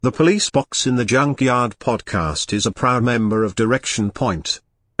The Police Box in the Junkyard podcast is a proud member of Direction Point,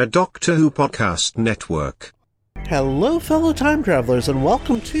 a Doctor Who podcast network. Hello, fellow time travelers, and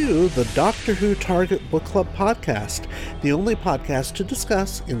welcome to the Doctor Who Target Book Club podcast, the only podcast to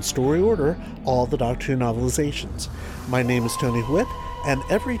discuss, in story order, all the Doctor Who novelizations. My name is Tony Whitt, and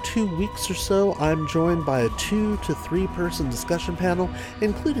every 2 weeks or so, I'm joined by a 2 to 3 person discussion panel,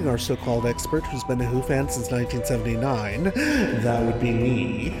 including our so-called expert who's been a Who fan since 1979. That would be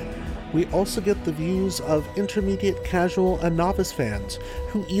me. We also get the views of intermediate, casual, and novice fans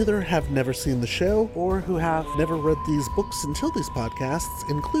who either have never seen the show or who have never read these books until these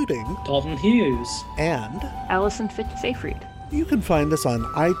podcasts, including Dalton Hughes and Alison Fitz-Seyfried. You can find us on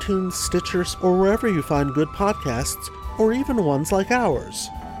iTunes, Stitcher, or wherever you find good podcasts, or even ones like ours.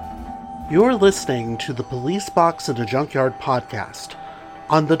 You're listening to the Police Box in a Junkyard podcast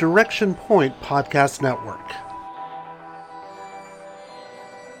on the Direction Point Podcast Network.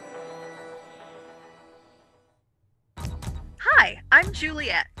 Hi, I'm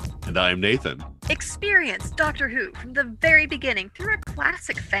Juliet. And I'm Nathan. Experience Doctor Who from the very beginning through a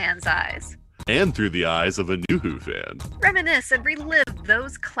classic fan's eyes. And through the eyes of a new Who fan. Reminisce and relive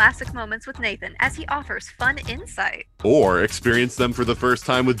those classic moments with Nathan as he offers fun insight. Or experience them for the first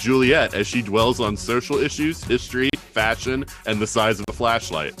time with Juliet as she dwells on social issues, history, fashion, and the size of a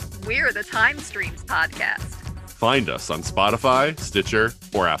flashlight. We're the Time Streams podcast. Find us on Spotify, Stitcher,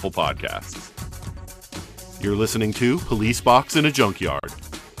 or Apple Podcasts. You're listening to Police Box in a Junkyard.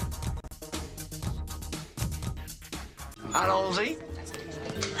 Allons-y.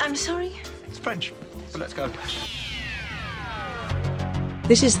 I'm sorry? It's French, but let's go.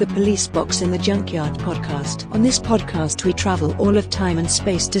 This is the Police Box in the Junkyard podcast. On this podcast we travel all of time and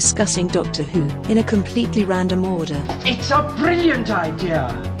space discussing Doctor Who in a completely random order. It's a brilliant idea.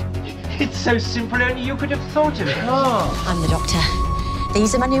 It's so simple only you could have thought of it. Oh. I'm the Doctor.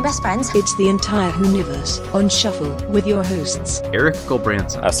 These are my new best friends. It's the entire Whoniverse on shuffle with your hosts Eric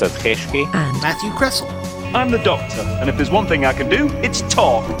Gulbranson, Asad Kheshki, and Matthew Kressel. I'm the Doctor, and if there's one thing I can do, it's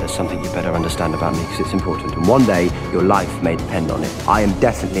talk. There's something you better understand about me because it's important, and one day your life may depend on it. I am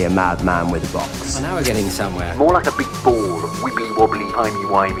definitely a madman with a box. Well, now we're getting somewhere. More like a big ball of wibbly-wobbly,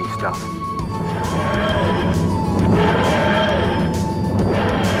 timey-wimey stuff.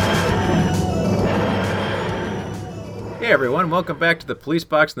 Hey everyone, welcome back to the Police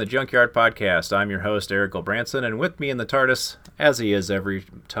Box in the Junkyard podcast. I'm your host, Eric Gulbranson, and with me in the TARDIS, as he is every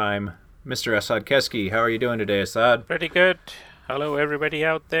time, Mr. Asad Kheshki. How are you doing today, Asad? Pretty good. Hello, everybody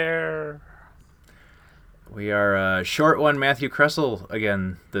out there. We are short one Matthew Kressel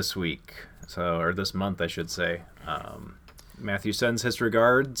again this week, or this month, I should say. Matthew sends his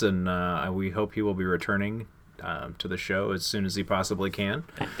regards, and we hope he will be returning to the show as soon as he possibly can.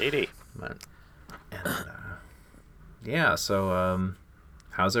 Indeedy. So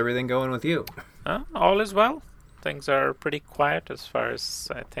how's everything going with you? All is well. Things are pretty quiet as far as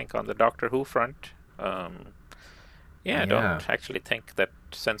I think on the Doctor Who front. I don't actually think that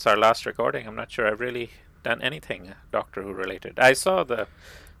since our last recording, I'm not sure I've really done anything Doctor Who related. I saw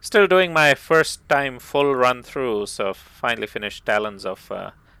still doing my first time full run through, so finally finished Talons of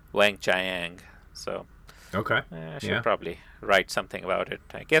Wang Chiang. So okay, I should probably write something about it.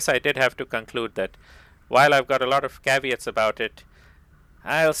 I guess I did have to conclude that while I've got a lot of caveats about it,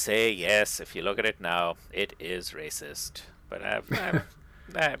 I'll say yes. If you look at it now, it is racist. But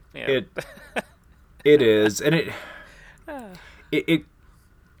it is, and it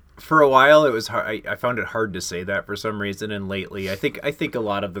for a while it was hard. I found it hard to say that for some reason, and lately I think a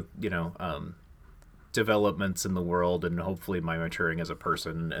lot of the developments in the world and hopefully my maturing as a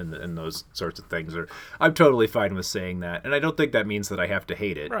person and those sorts of things I'm totally fine with saying that, and I don't think that means that I have to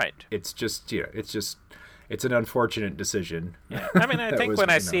hate it. Right. It's just it's an unfortunate decision. Yeah. I mean, I think when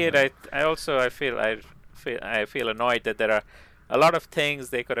I see it, I feel annoyed that there are a lot of things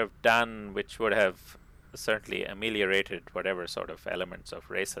they could have done which would have certainly ameliorated whatever sort of elements of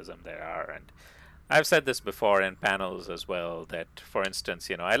racism there are. And I've said this before in panels as well, that, for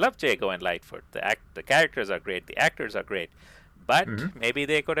instance, I love Jago and Lightfoot. The characters are great, the actors are great, but maybe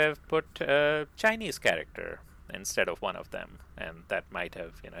they could have put a Chinese character instead of one of them, and that might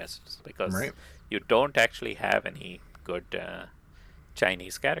have, because you don't actually have any good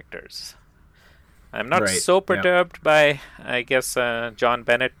Chinese characters. I'm not so perturbed by, I guess, John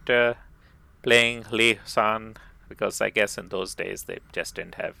Bennett playing Lee San, because I guess in those days they just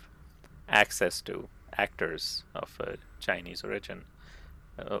didn't have access to actors of Chinese origin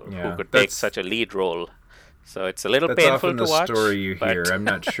who could take such a lead role. So it's a little painful to watch. That's often the story you hear. I'm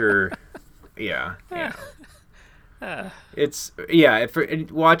not sure. Yeah. It's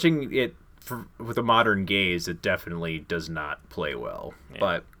watching it with a modern gaze, it definitely does not play well. Yeah.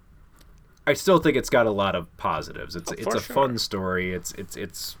 But I still think it's got a lot of positives. It's a sure. fun story. It's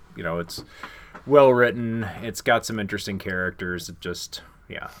well written. It's got some interesting characters. It just,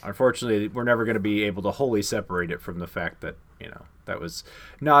 unfortunately, we're never going to be able to wholly separate it from the fact that, that was,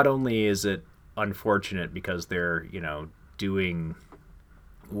 not only is it unfortunate because they're, doing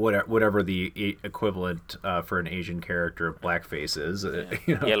whatever the equivalent for an Asian character of blackface is,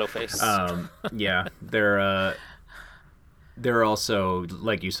 Yellowface. They're also,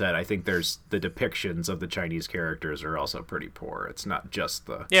 like you said, I think there's the depictions of the Chinese characters are also pretty poor. It's not just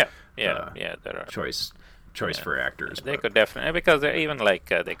the there are choice for actors. They could definitely, because even like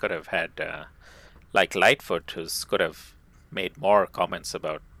they could have had like Lightfoot, who could have made more comments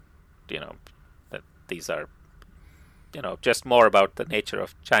about that these are just more about the nature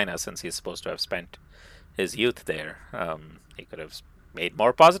of China, since he's supposed to have spent his youth there. He could have made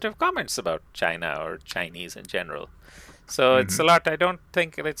more positive comments about China or Chinese in general. So it's a lot. I don't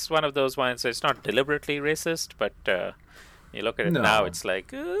think it's one of those ones. It's not deliberately racist, but you look at it now, it's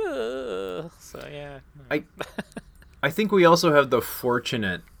like, ugh. So yeah. I think we also have the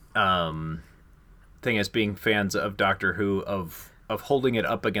fortunate thing as being fans of Doctor Who of holding it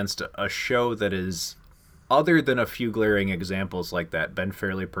up against a show that is, other than a few glaring examples like that, been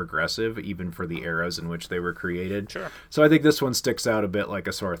fairly progressive, even for the eras in which they were created. Sure. So I think this one sticks out a bit like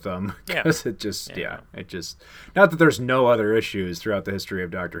a sore thumb. Because it just, not that there's no other issues throughout the history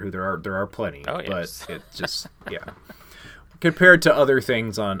of Doctor Who. There are plenty. Oh, yes. But it just, compared to other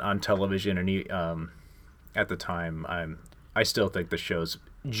things on television and at the time, I still think the show's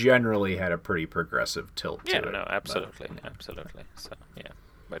generally had a pretty progressive tilt to it. Yeah, no, absolutely. So,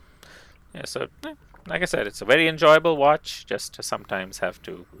 so... Like I said, it's a very enjoyable watch, just to sometimes have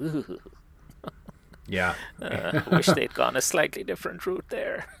to wish they'd gone a slightly different route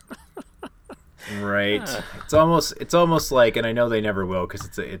there. Right. It's almost like, and I know they never will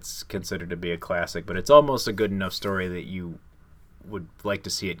because it's considered to be a classic, but it's almost a good enough story that you would like to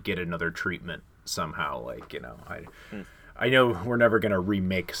see it get another treatment somehow. Like, I know we're never going to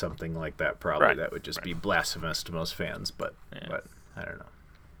remake something like that, probably. Right. That would just be blasphemous to most fans, but I don't know.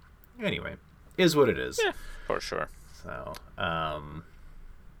 Anyway. Is what it is. Yeah, for sure. So, I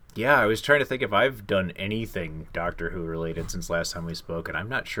was trying to think if I've done anything Doctor Who related since last time we spoke, and I'm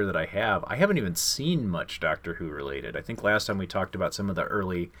not sure that I have. I haven't even seen much Doctor Who related. I think last time we talked about some of the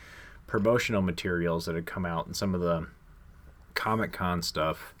early promotional materials that had come out and some of the Comic-Con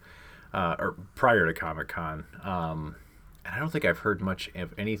stuff, or prior to Comic-Con. And I don't think I've heard much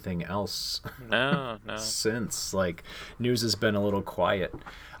of anything else. No. Since, news has been a little quiet.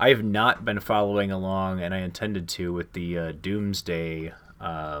 I have not been following along, and I intended to, with the Doomsday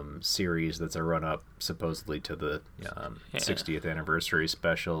series that's a run-up, supposedly, to the 60th anniversary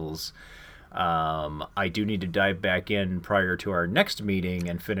specials. I do need to dive back in prior to our next meeting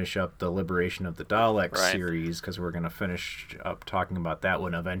and finish up the Liberation of the Daleks series, because we're going to finish up talking about that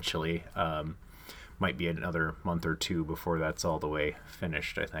one eventually. Might be another month or two before that's all the way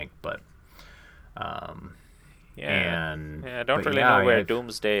finished, I think. But I don't really know where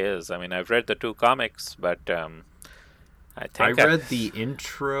Doomsday is. I mean, I've read the two comics, but I read the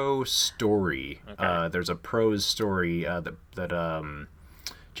intro story. Okay. There's a prose story that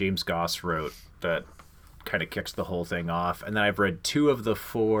James Goss wrote that kind of kicks the whole thing off, and then I've read 2 of the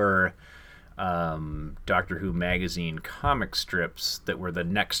 4 Doctor Who magazine comic strips that were the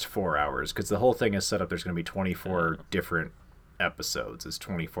next 4 hours, because the whole thing is set up. There's going to be 24 different episodes. It's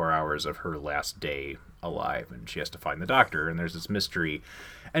 24 hours of her last day alive, and she has to find the Doctor, and there's this mystery,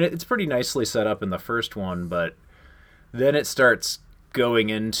 and it's pretty nicely set up in the first one, but then it starts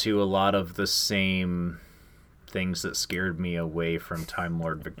going into a lot of the same things that scared me away from Time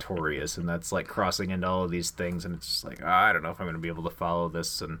Lord Victorious, and that's like crossing into all of these things, and it's just like, I don't know if I'm going to be able to follow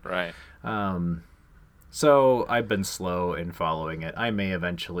this. And so I've been slow in following it. I may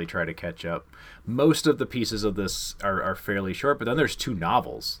eventually try to catch up. Most of the pieces of this are fairly short, but then there's 2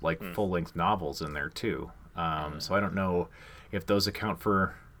 novels, full-length novels in there too. So I don't know if those account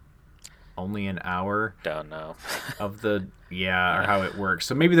for only an hour. Don't know. Of the or how it works.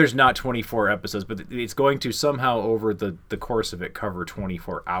 So maybe there's not 24 episodes, but it's going to somehow over the course of it cover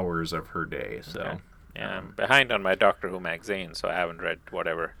 24 hours of her day. So okay. I'm behind on my Doctor Who magazine, so I haven't read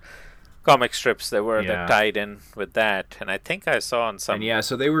whatever comic strips there were that tied in with that. And I think I saw on some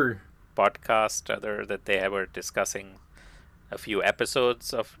so they were podcast that they were discussing a few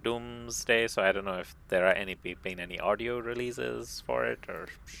episodes of Doomsday, so I don't know if there are been any audio releases for it, or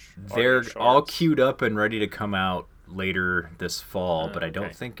they're all queued up and ready to come out later this fall, but I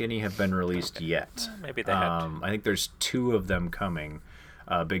don't think any have been released yet. Maybe they had. I think there's 2 of them coming.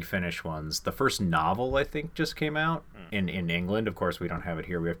 Big Finish ones. The first novel, I think, just came out in England. Of course, we don't have it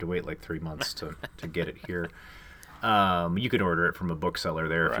here. We have to wait like 3 months to get it here. You could order it from a bookseller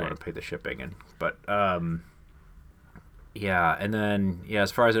there if you want to pay the shipping. Yeah, and then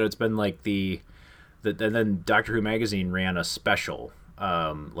as far as it's been like and then Doctor Who magazine ran a special,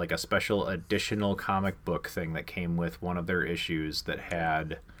 like a special additional comic book thing that came with one of their issues that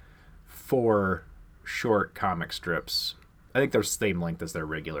had 4 short comic strips. I think they're the same length as their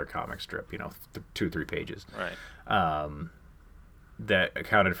regular comic strip, 2-3 pages. Right. That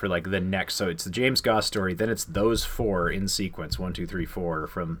accounted for like the next. So it's the James Goss story, then it's those 4 in sequence, 1, 2, 3, 4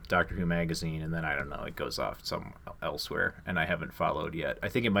 from Doctor Who magazine, and then I don't know, it goes off some elsewhere, and I haven't followed yet. I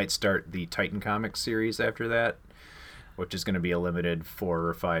think it might start the Titan Comics series after that, which is going to be a limited 4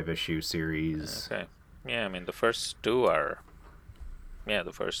 or 5 issue series. Okay. Yeah, I mean the first 2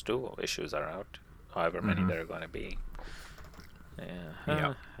 issues are out. However many there are going to be.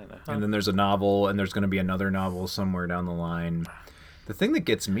 Yeah. And then there's a novel, and there's going to be another novel somewhere down the line. The thing that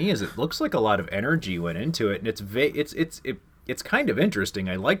gets me is it looks like a lot of energy went into it, and it's kind of interesting.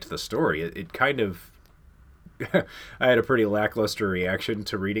 I liked the story. It kind of I had a pretty lackluster reaction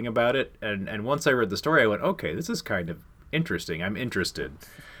to reading about it, and once I read the story, I went, okay, this is kind of interesting. I'm interested.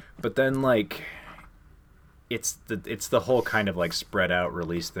 But then like it's the whole kind of like spread out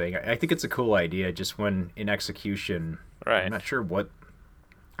release thing. I think it's a cool idea, just when in execution. Right. I'm not sure what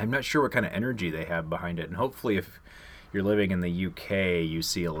kind of energy they have behind it, and hopefully if you're living in the UK, you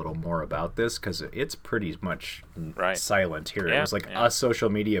see a little more about this, because it's pretty much silent here. Yeah, it was like a social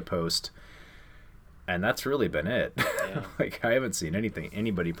media post, and that's really been it. Yeah. Like I haven't seen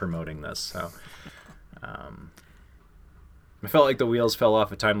anybody promoting this. So I felt like the wheels fell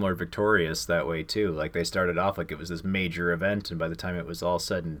off of Time Lord Victorious that way too. Like they started off like it was this major event, and by the time it was all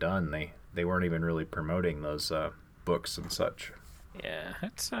said and done, they weren't even really promoting those books and such. Yeah,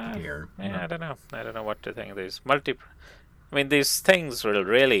 it's here. I don't know what to think. These things will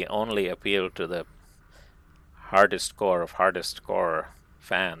really only appeal to the hardest core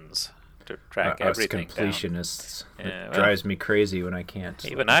fans to track everything completionists. down. It drives me crazy when I can't.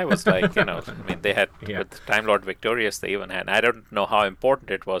 Even I was like, they had with Time Lord Victorious, they even had. I don't know how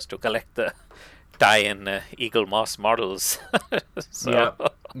important it was to collect the tie-in Eagle Moss models. Yeah.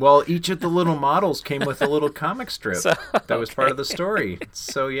 Well, each of the little models came with a little comic strip that was part of the story.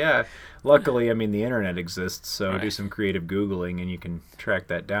 So yeah, luckily, the internet exists, so do some creative Googling and you can track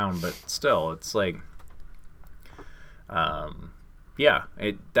that down. But still, it's like, that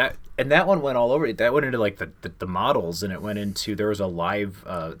one went all over. That went into like the models, and it went into, there was a live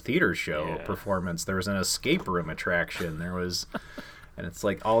theater show performance. There was an escape room attraction. There was. And it's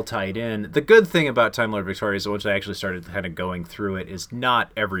like all tied in. The good thing about Time Lord Victorious, once I actually started kind of going through it, is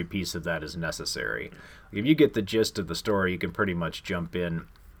not every piece of that is necessary. If you get the gist of the story, you can pretty much jump in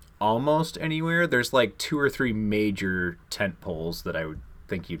almost anywhere. There's like 2 or 3 major tent poles that I would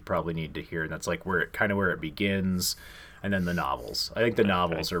think you'd probably need to hear, and that's like where it begins, and then the novels. I think the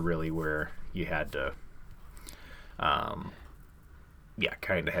novels are really where you had to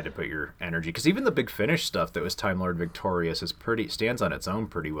kind of had to put your energy, because even the Big Finish stuff that was Time Lord Victorious stands on its own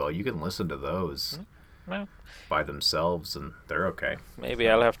pretty well. You can listen to those by themselves, and they're okay. Maybe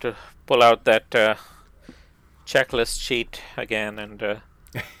I'll have to pull out that checklist sheet again, and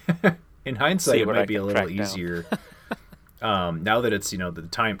in hindsight, it might be a little easier. Now that it's the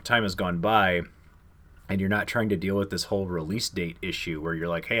time has gone by, and you're not trying to deal with this whole release date issue where you're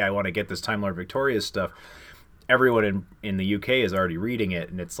like, hey, I want to get this Time Lord Victorious stuff. Everyone in the UK is already reading it,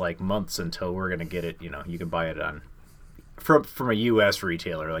 and it's like months until we're going to get it. You can buy it from a US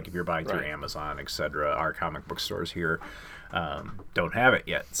retailer, like if you're buying through Amazon, etc. Our comic book stores here don't have it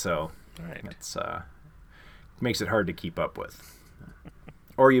yet, so it's makes it hard to keep up with.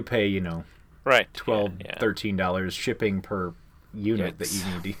 Or you pay $12, $13 shipping per unit that you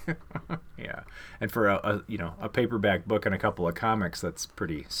need to and for a paperback book and a couple of comics, that's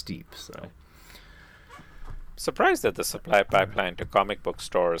pretty steep. So surprised that the supply pipeline to comic book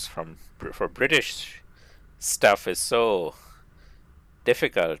stores for British stuff is so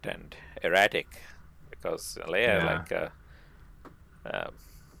difficult and erratic, because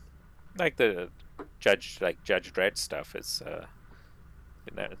like the Judge Dredd stuff is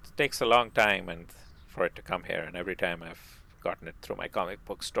it takes a long time for it to come here, and every time I've gotten it through my comic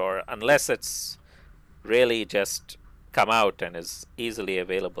book store, unless it's really just come out and is easily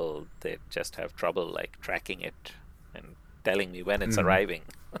available, they just have trouble like tracking it and telling me when it's arriving.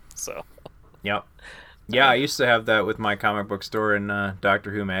 So I used to have that with my comic book store in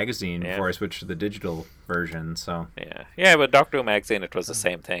Doctor Who magazine before I switched to the digital version. So but Doctor Who magazine, it was the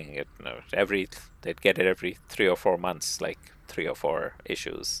same thing. They'd get it every 3 or 4 months, like 3 or 4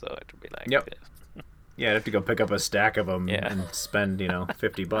 issues, so it would be like... Yep. Yeah, I'd have to go pick up a stack of them and spend,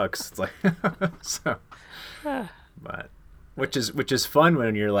 $50. It's like, so, but, which is fun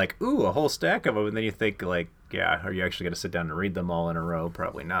when you're like, ooh, a whole stack of them, and then you think like, yeah, are you actually going to sit down and read them all in a row?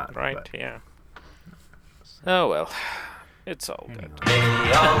 Probably not. Right, but. Yeah. Oh, well, it's all good. They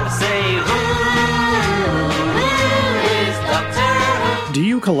all say, who is Doctor Who? Do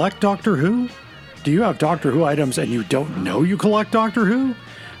you collect Doctor Who? Do you have Doctor Who items and you don't know you collect Doctor Who?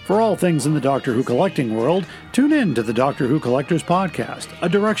 For all things in the Doctor Who collecting world, tune in to the Doctor Who Collectors Podcast, a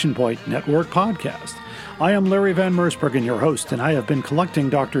Direction Point Network podcast. I am Larry Van Mersbergen, your host, and I have been collecting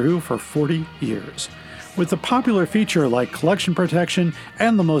Doctor Who for 40 years. With a popular feature like collection protection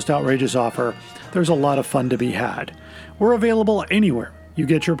and the most outrageous offer, there's a lot of fun to be had. We're available anywhere you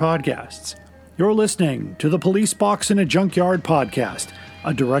get your podcasts. You're listening to the Police Box in a Junkyard podcast,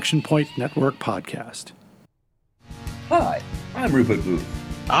 a Direction Point Network podcast. Hi, I'm Rupert Booth.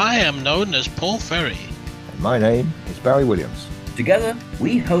 I am known as Paul Ferry. And my name is Barry Williams. Together,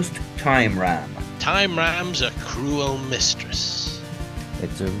 we host Time Ram. Time Ram's a cruel mistress.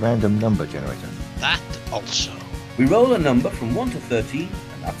 It's a random number generator. That also. We roll a number from 1 to 13,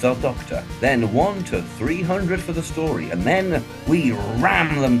 and that's our doctor. Then 1 to 300 for the story, and then we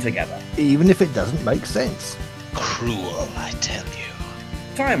ram them together. Even if it doesn't make sense. Cruel, I tell you.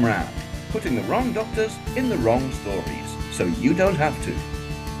 Time Ram, putting the wrong doctors in the wrong stories, so you don't have to.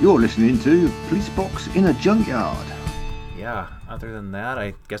 You're listening to Police Box in a Junkyard. Yeah, other than that,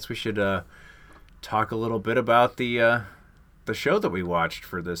 I guess we should talk a little bit about the show that we watched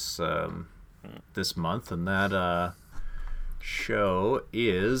for this this month, and that show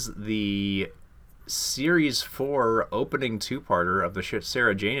is the Series 4 opening two-parter of the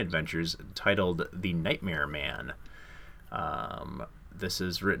Sarah Jane Adventures titled The Nightmare Man. This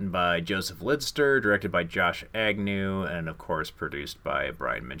is written by Joseph Lidster, directed by Josh Agnew, and of course produced by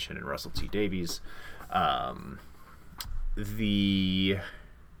Brian Minchin and Russell T Davies. I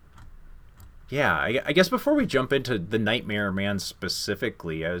guess before we jump into The Nightmare Man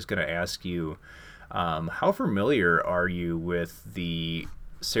specifically, I was going to ask you, how familiar are you with the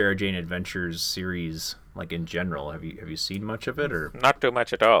Sarah Jane Adventures series, like in general? Have you seen much of it, or not too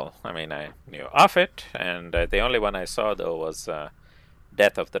much at all? I mean, I knew of it, and the only one I saw though was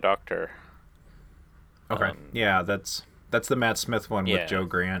Death of the Doctor. Okay, that's the Matt Smith one with Joe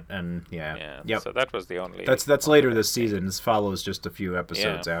Grant, and yep. So that was the only. That's later this season. This follows just a few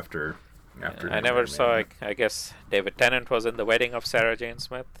episodes after. I never saw. I guess David Tennant was in The Wedding of Sarah Jane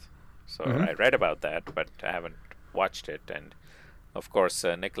Smith, so I read about that, but I haven't watched it. And of course,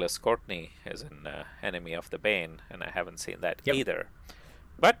 Nicholas Courtney is in Enemy of the Bane, and I haven't seen that either.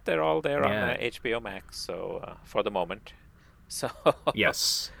 But they're all there on HBO Max, so for the moment. So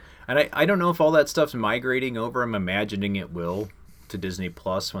yes, and I don't know if all that stuff's migrating over. I'm imagining it will to Disney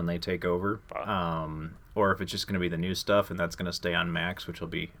Plus when they take over, or if it's just going to be the new stuff and that's going to stay on Max, which will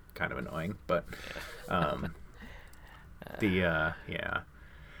be kind of annoying. But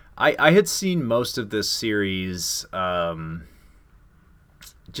I had seen most of this series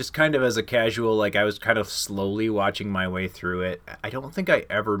just kind of as a casual, like I was kind of slowly watching my way through it. I don't think I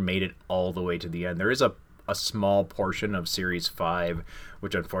ever made it all the way to the end. There is a small portion of Series 5,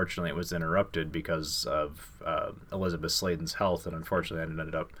 which unfortunately it was interrupted because of Elizabeth Sladen's health, and unfortunately it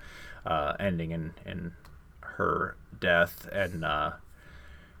ended up ending in her death, and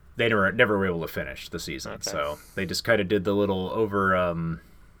they never were able to finish the season. Okay. So they just kind of did the little over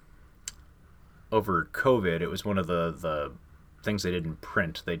COVID. It was one of the things they did in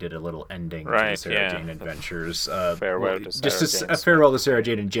print. They did a little ending to the Sarah Jane Adventures. Farewell to Sarah just a farewell to Sarah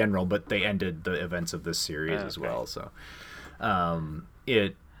Jane in general, but they ended the events of this series as well. So,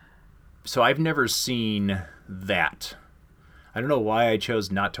 so I've never seen that. I don't know why I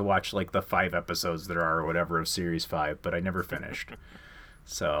chose not to watch like the 5 episodes there are or whatever of Series 5, but I never finished.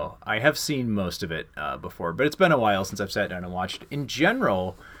 So I have seen most of it before, but it's been a while since I've sat down and watched it. In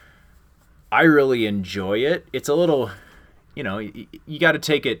general, I really enjoy it. It's a little... you got to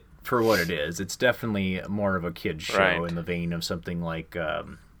take it for what it is. It's definitely more of a kid's show in the vein of something like, I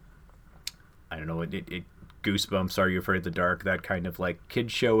don't know, Goosebumps, Are You Afraid of the Dark? That kind of like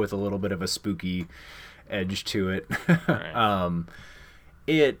kid's show with a little bit of a spooky edge to it.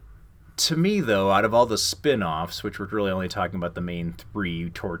 To me, though, out of all the spin-offs, which we're really only talking about the main 3,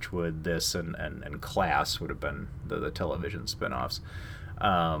 Torchwood, this, and Class would have been the television spin-offs,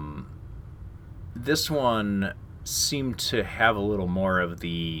 this one seemed to have a little more of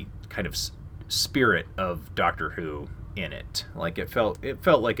the kind of spirit of Doctor Who in it. Like it felt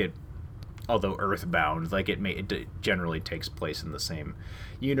like it, although earthbound, like it generally takes place in the same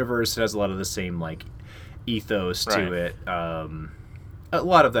universe. It has a lot of the same like ethos to it. A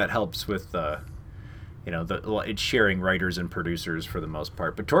lot of that helps with it's sharing writers and producers for the most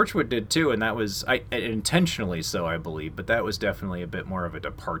part. But Torchwood did too, and that was intentionally so, I believe. But that was definitely a bit more of a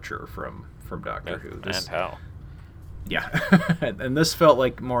departure from Doctor Who. And how? Yeah, and this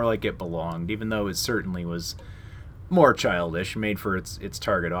felt more like it belonged, even though it certainly was more childish, made for its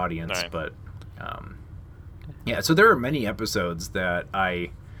target audience. Right. But so there are many episodes that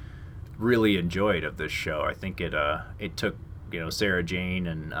I really enjoyed of this show. I think it took Sarah Jane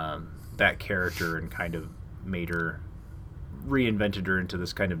and that character and kind of reinvented her into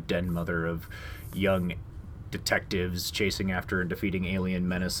this kind of den mother of young detectives chasing after and defeating alien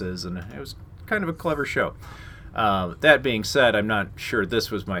menaces, and it was kind of a clever show. That being said, I'm not sure this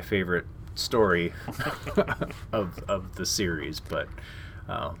was my favorite story of the series, but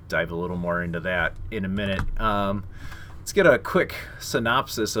I'll dive a little more into that in a minute. Let's get a quick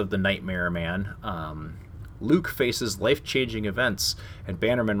synopsis of the Nightmare Man. Luke faces life-changing events, and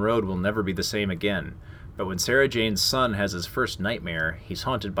Bannerman Road will never be the same again. But when Sarah Jane's son has his first nightmare, he's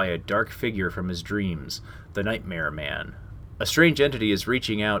haunted by a dark figure from his dreams, the Nightmare Man. A strange entity is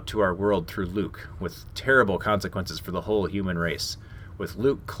reaching out to our world through Luke, with terrible consequences for the whole human race. With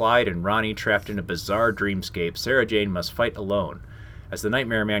Luke, Clyde, and Ronnie trapped in a bizarre dreamscape, Sarah Jane must fight alone. As the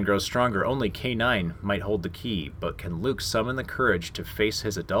Nightmare Man grows stronger, only K9 might hold the key, but can Luke summon the courage to face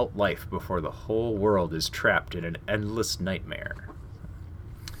his adult life before the whole world is trapped in an endless nightmare?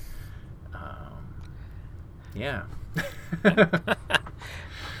 Yeah.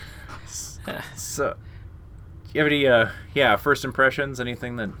 So, do you have any, first impressions?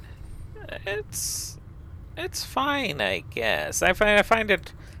 Anything that... It's fine, I guess. I find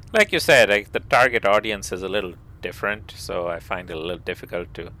it, like you said, the target audience is a little different, so I find it a little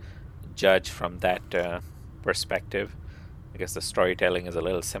difficult to judge from that perspective. I guess the storytelling is a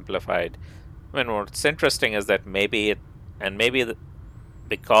little simplified. I mean, what's interesting is that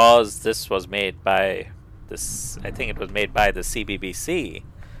because this was made by I think it was made by the CBBC,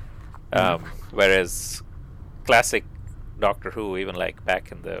 whereas classic Doctor Who, even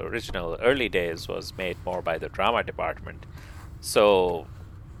back in the original early days, was made more by the drama department. So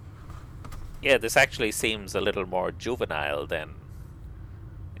yeah, this actually seems a little more juvenile than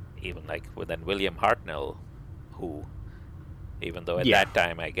than William Hartnell, who, even though at that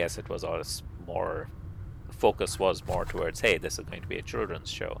time I guess it was always more, focus was more towards, hey, this is going to be a children's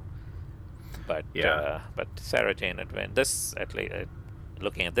show. But Sarah Jane Advent, this at least,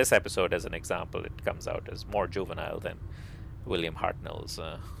 looking at this episode as an example, it comes out as more juvenile than William Hartnell's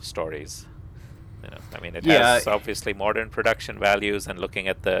stories. I mean, it has obviously modern production values, and looking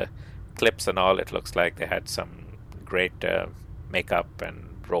at the clips and all, it looks like they had some great makeup and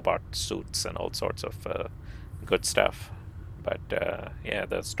robot suits and all sorts of good stuff. But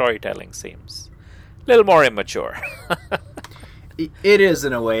the storytelling seems a little more immature. It is,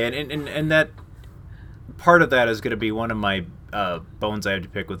 in a way, and that part of that is going to be one of my bones I have to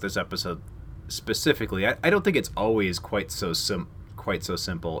pick with this episode specifically. I don't think it's always quite so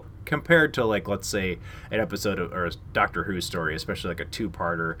simple compared to, let's say, an episode or a Doctor Who story, especially a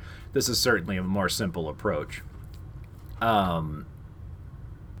two-parter. This is certainly a more simple approach. I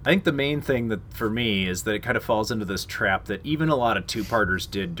think the main thing that for me is that it kind of falls into this trap that even a lot of two-parters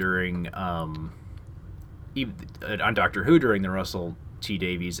did during on Doctor Who during the Russell T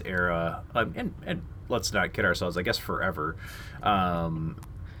Davies era, and let's not kid ourselves, I guess forever,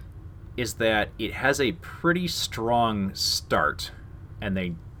 is that it has a pretty strong start, and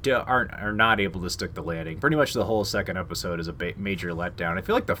they are not able to stick the landing. Pretty much the whole second episode is a major letdown. I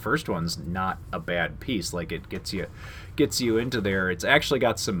feel like the first one's not a bad piece. It gets you into there. It's actually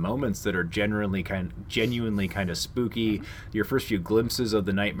got some moments that are genuinely kind of spooky. Your first few glimpses of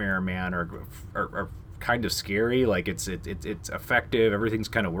the Nightmare Man are kind of scary. It's effective. Everything's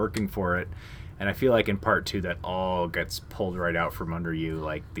kind of working for it. And I feel like in part two that all gets pulled right out from under you.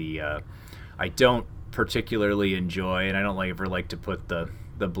 I don't particularly enjoy, and I don't ever like to put the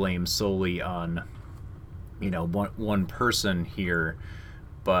blame solely on one person here,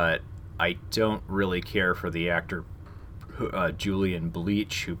 but I don't really care for the actor Julian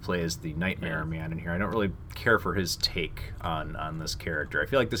Bleach, who plays the Nightmare Man in here. I don't really care for his take on this character. I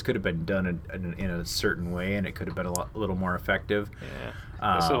feel like this could have been done in a certain way, and it could have been a little more effective.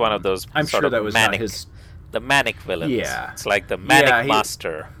 This is one of those I'm sure that was manic, not his... the manic villains. It's like the manic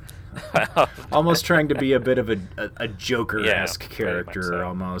master. Almost trying to be a bit of a Joker-esque character, so.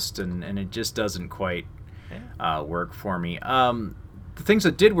 Almost, and it just doesn't quite work for me. The things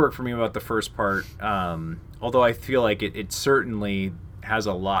that did work for me about the first part, although I feel like it certainly has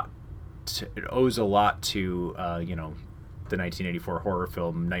it owes a lot to the 1984 horror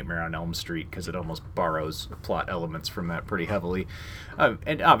film Nightmare on Elm Street, because it almost borrows plot elements from that pretty heavily,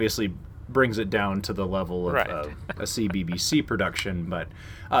 and obviously brings it down to the level of a CBBC production. But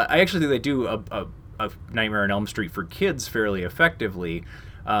I actually think they do a Nightmare on Elm Street for kids fairly effectively.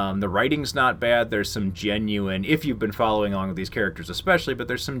 The writing's not bad. There's some genuine, if you've been following along with these characters especially, but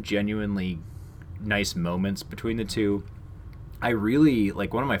there's some genuinely nice moments between the two. I really,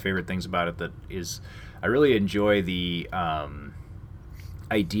 like, one of my favorite things about it that is, I really enjoy the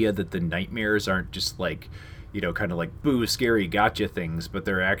idea that the nightmares aren't just like, you know, kind of like boo, scary, gotcha things, but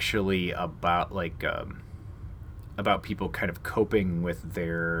they're actually about like about people kind of coping with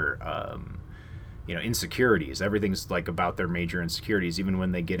their you know, insecurities. Everything's like about their major insecurities, even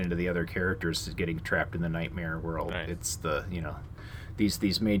when they get into the other characters getting trapped in the nightmare world. Right. It's the, you know,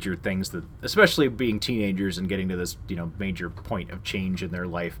 these major things that, especially being teenagers and getting to this, you know, major point of change in their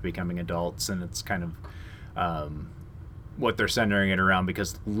life, becoming adults, and it's kind of what they're centering it around,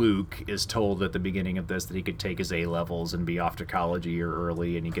 because Luke is told at the beginning of this that he could take his A-levels and be off to college a year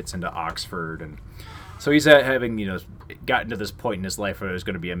early, and he gets into Oxford, and so he's having, you know, gotten to this point in his life where there's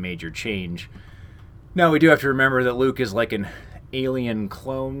going to be a major change. Now, we do have to remember that Luke is like an alien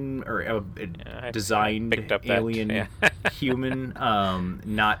clone, or a designed alien human,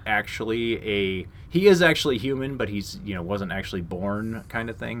 not actually he is actually human, but he's, you know, wasn't actually born kind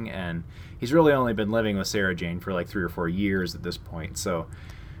of thing, and he's really only been living with Sarah Jane for like 3 or 4 years at this point. So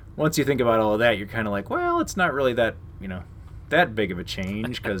once you think about all of that, you're kind of like, well, it's not really that, you know, that big of a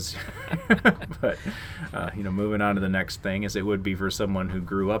change, because but you know, moving on to the next thing, as it would be for someone who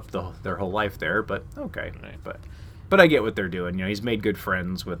grew up their whole life there. But okay, but I get what they're doing. You know, he's made good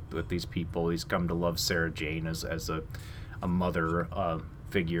friends with these people. He's come to love Sarah Jane as a mother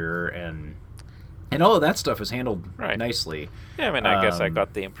figure, and all of that stuff is handled nicely. Yeah, I mean, I guess I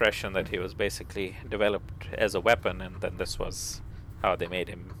got the impression that he was basically developed as a weapon, and then this was how they made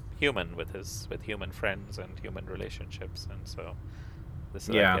him human, with human friends and human relationships, and so this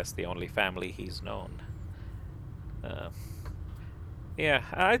is, I guess, the only family he's known. Yeah,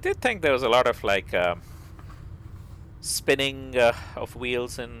 I did think there was a lot of like spinning of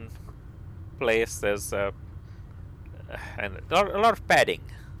wheels in place. There's and a lot of padding,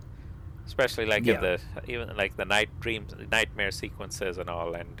 especially like in the even like the nightmare sequences and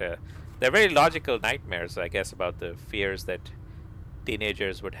all, and they're very logical nightmares, I guess, about the fears that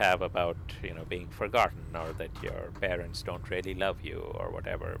teenagers would have about, you know, being forgotten, or that your parents don't really love you or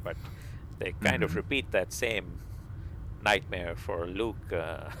whatever. But they kind of repeat that same nightmare for Luke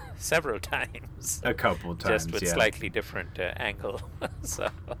several times, a couple times, just with slightly different angle. So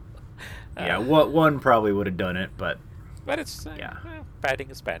one probably would have done it, but it's padding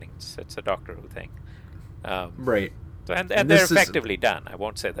is padding. It's a Doctor Who thing, right? So, and they're effectively done. I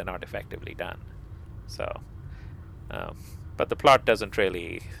won't say they're not effectively done. So but the plot doesn't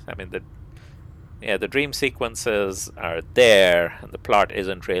really, I mean, the dream sequences are there, and the plot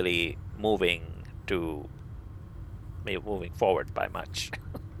isn't really moving forward by much.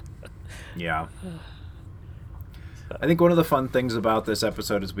 Yeah. I think one of the fun things about this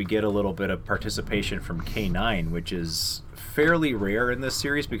episode is we get a little bit of participation from K9, which is fairly rare in this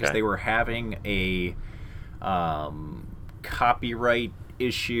series, because they were having a copyright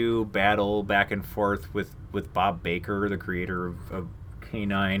issue battle back and forth with Bob Baker, the creator of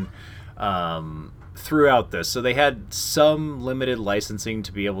K9, throughout this. So they had some limited licensing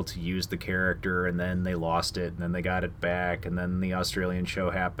to be able to use the character, and then they lost it, and then they got it back, and then the Australian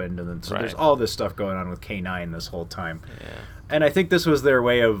show happened, and then so there's all this stuff going on with K9 this whole time. Yeah. And I think this was their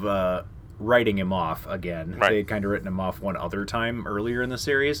way of writing him off again. They had kind of written him off one other time earlier in the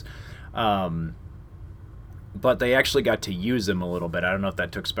series. But they actually got to use him a little bit. I don't know if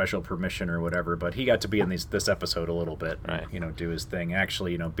that took special permission or whatever, but he got to be in this episode a little bit, you know, do his thing,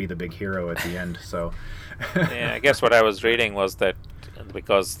 actually, you know, be the big hero at the end. So, yeah, I guess what I was reading was that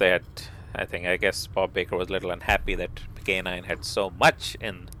because they had, I guess Bob Baker was a little unhappy that K9 had so much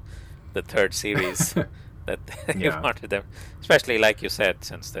in the third series that he wanted them, especially like you said,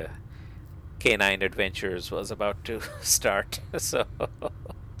 since the K9 Adventures was about to start. So,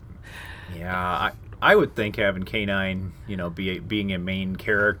 yeah, I would think having K9, you know, being a main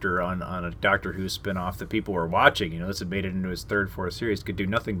character on a Doctor Who spinoff that people were watching, you know, this had made it into his third, fourth series, could do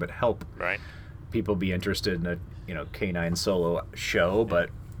nothing but help people be interested in a, you know, K9 solo show.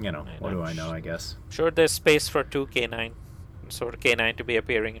 But, you know, what do I know, I guess. Sure, there's space for 2 K9, sort of K9 to be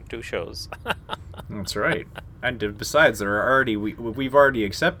appearing in 2 shows. That's right. And besides, there are already we've already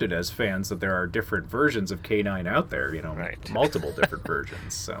accepted as fans that there are different versions of K9 out there, you know, multiple different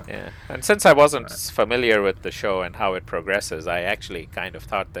versions. So yeah, and since I wasn't familiar with the show and how it progresses, I actually kind of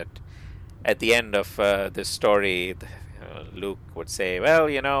thought that at the end of this story, Luke would say, well,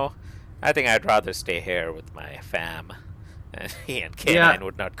 I think I'd rather stay here with my fam. And he and K9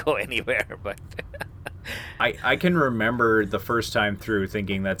 would not go anywhere, but... I can remember the first time through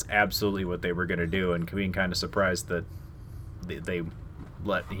thinking that's absolutely what they were going to do, and being kind of surprised that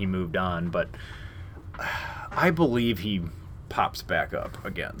he moved on, but I believe he pops back up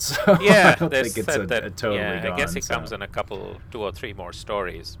again. So yeah, I don't think it's a totally gone. I guess he comes in 2 or 3 more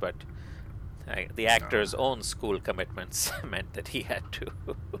stories, but the actor's own school commitments meant that he had to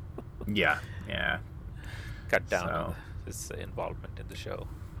yeah cut down on his involvement in the show.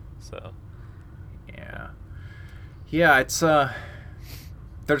 So yeah, it's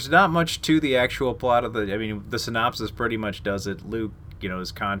there's not much to the actual plot of the synopsis pretty much does it. Luke,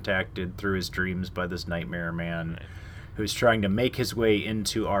 is contacted through his dreams by this nightmare man who's trying to make his way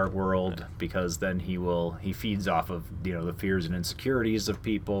into our world, because then he feeds off of the fears and insecurities of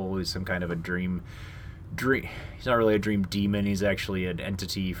people. He's some kind of a dream. He's not really a dream demon. He's actually an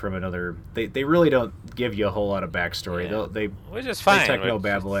entity from another. They really don't give you a whole lot of backstory. Which is fine. They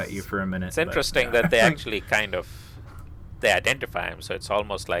techno-babble at you for a minute. It's interesting that they actually they identify him, so it's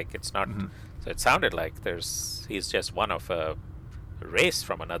almost like it's not. Mm-hmm. So it sounded like he's just one of a race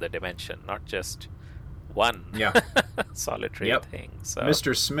from another dimension, not just one solitary thing. So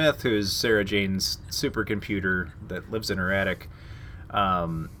Mr. Smith, who's Sarah Jane's supercomputer that lives in her attic,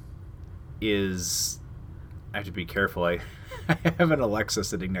 is... I have to be careful. I have an Alexa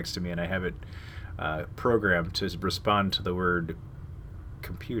sitting next to me, and I have it programmed to respond to the word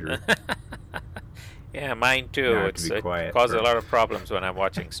computer. Yeah, mine too. It causes a lot of problems when I'm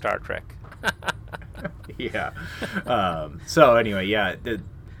watching Star Trek. Yeah. So anyway,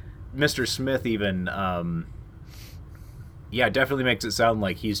 Mr. Smith even, definitely makes it sound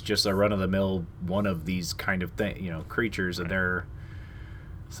like he's just a run-of-the-mill one of these kind of creatures, and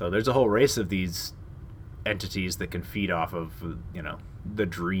so there's a whole race of these entities that can feed off of the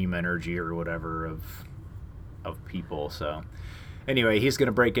dream energy or whatever of people. So anyway, he's going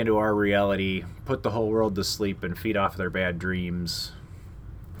to break into our reality, put the whole world to sleep, and feed off their bad dreams.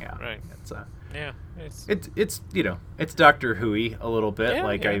 Yeah, right. It's Doctor Who-y a little bit.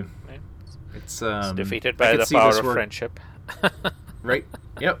 It's defeated by the power of friendship. Right.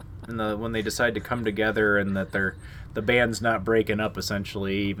 Yep. And when they decide to come together, and that the band's not breaking up,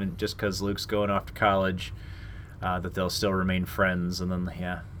 essentially, even just because Luke's going off to college, that they'll still remain friends. And then,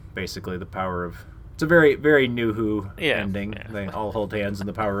 basically the power of... It's a very, very New Who ending. Yeah. They all hold hands, and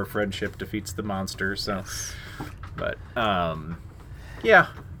the power of friendship defeats the monster. So, but, I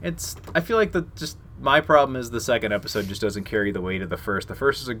feel like my problem is the second episode just doesn't carry the weight of the first. The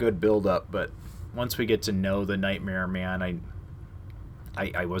first is a good build-up, but once we get to know the Nightmare Man,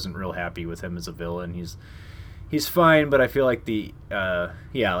 I wasn't real happy with him as a villain. He's fine, but I feel like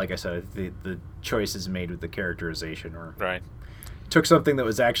like I said, the choices made with the characterization took something that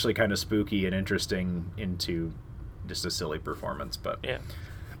was actually kind of spooky and interesting into just a silly performance. But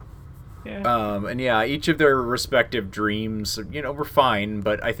each of their respective dreams, were fine,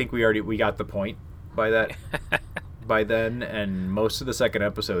 but I think we got the point by then, and most of the second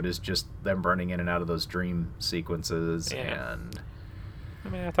episode is just them running in and out of those dream sequences. And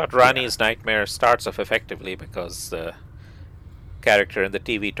I thought Rani's nightmare starts off effectively because the character in the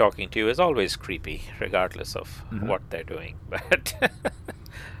TV talking to you is always creepy, regardless of what they're doing. But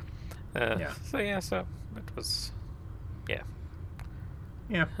so it was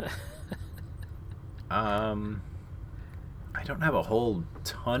I don't have a whole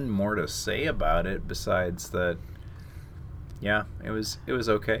ton more to say about it besides that. Yeah, it was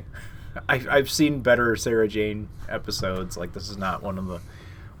okay. I've seen better Sarah Jane episodes. Like, this is not one of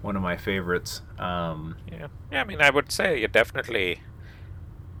my favorites. I would say definitely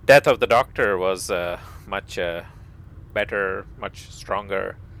Death of the Doctor was a much better, much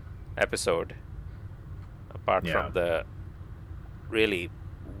stronger episode, apart from the really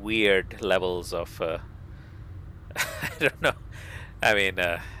weird levels of I don't know.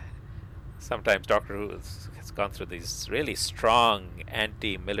 Sometimes Doctor Who has gone through these really strong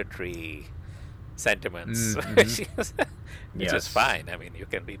anti-military sentiments, which is fine. You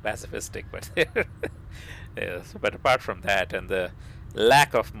can be pacifistic, but but apart from that, and the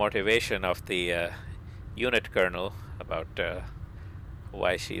lack of motivation of the unit colonel about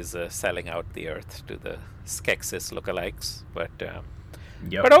why she's selling out the Earth to the Skeksis lookalikes,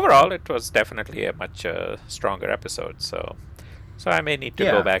 but overall, it was definitely a much stronger episode. So I may need to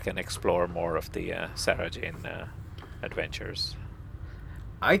go back and explore more of the Sarah Jane adventures.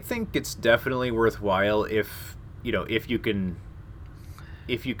 I think it's definitely worthwhile if you can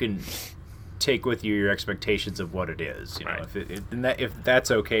take with you your expectations of what it is. You know, if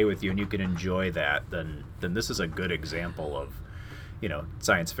that's okay with you and you can enjoy that, then this is a good example of, you know,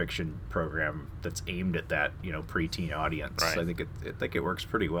 science fiction program that's aimed at that, you know, preteen audience. Right. I think it works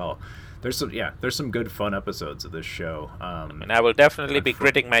pretty well. There's some good fun episodes of this show. And I will definitely be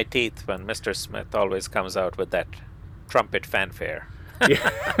gritting my teeth when Mr. Smith always comes out with that trumpet fanfare.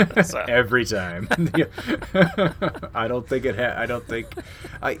 Yeah, every time. I don't think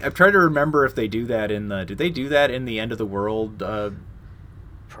I'm trying to remember if they do that in the. Did they do that in the End of the World?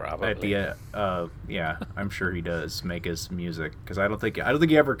 Probably. At the yeah, I'm sure he does make his music, because I don't think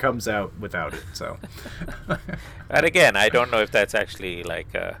he ever comes out without it. So. And again, I don't know if that's actually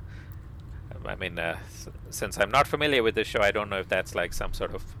like. Since I'm not familiar with the show, I don't know if that's like some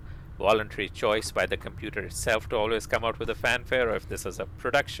sort of voluntary choice by the computer itself to always come out with a fanfare, or if this is a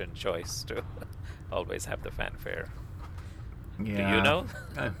production choice to always have the fanfare. Yeah. Do you know?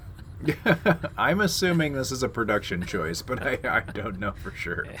 I'm assuming this is a production choice, but I don't know for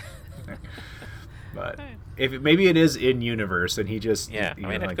sure. But maybe it is in universe, and he just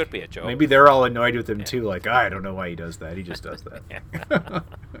it could be a joke. Maybe they're all annoyed with him too. Like, I don't know why he does that. He just does that.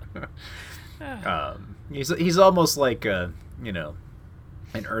 He's almost like an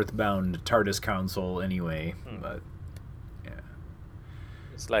Earthbound TARDIS council anyway. But yeah,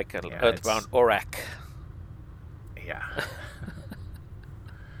 it's like an Earthbound Orak. Yeah.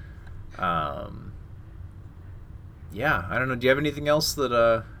 Yeah, I don't know. Do you have anything else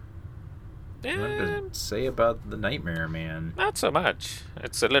that you wanted to say about the Nightmare Man? Not so much.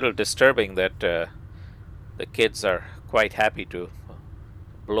 It's a little disturbing that the kids are quite happy to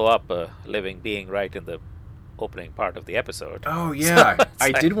blow up a living being right in the opening part of the episode. Oh yeah, so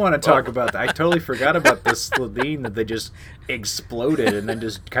I did want to talk about that. I totally forgot about this Slovene that they just exploded and then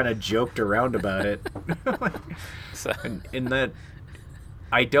just kind of joked around about it. In that,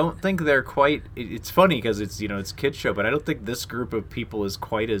 I don't think they're quite. It's funny because it's it's kids show, but I don't think this group of people is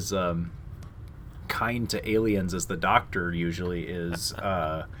quite as kind to aliens as the Doctor usually is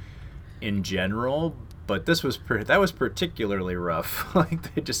in general. But that was particularly rough.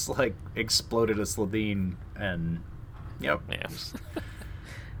 Like they just exploded a Slovene and yeah. Yeah.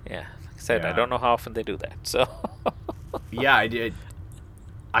 Like I said, I don't know how often they do that. So yeah,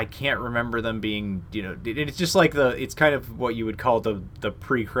 I can't remember them being, it's just like it's kind of what you would call the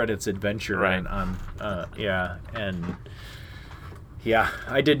pre-credits adventure. Right. And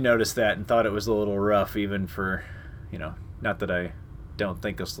I did notice that and thought it was a little rough, even for, not that I don't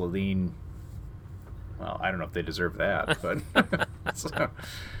think a Slovene. Well, I don't know if they deserve that, but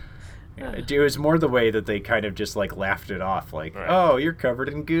it was more the way that they kind of just laughed it off, right. Oh, you're covered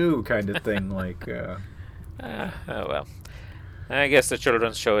in goo, kind of thing. Oh well. I guess the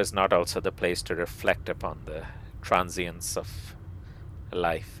children's show is not also the place to reflect upon the transience of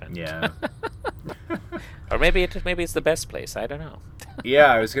life. And or maybe it's the best place. I don't know.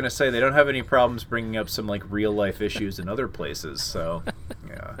 Yeah, I was gonna say they don't have any problems bringing up some real life issues in other places. So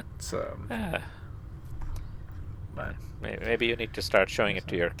yeah, it's But maybe you need to start showing it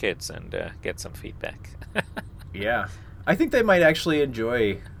to your kids and get some feedback. Yeah. I think they might actually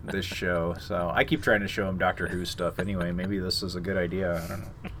enjoy this show. So I keep trying to show them Doctor Who stuff anyway. Maybe this is a good idea.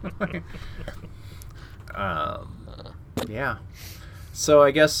 I don't know. Yeah. So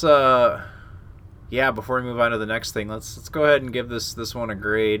I guess before we move on to the next thing, let's go ahead and give this one a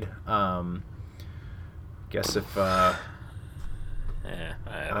grade. Guess if out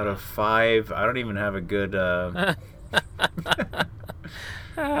of 5, I don't even have a good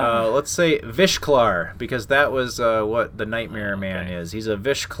let's say Vishklar, because that was what the Nightmare Man is. He's a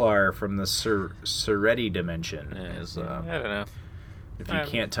Vishklar from the Seretti dimension. I don't know. If you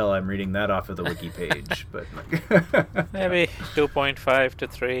can't tell, I'm reading that off of the wiki page, but maybe 2.5 to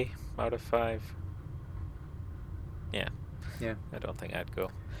 3 out of 5. Yeah. I don't think I'd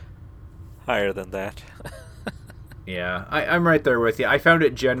go higher than that. Yeah, I'm right there with you. I found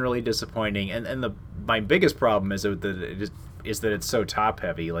it generally disappointing, and my biggest problem is that it's so top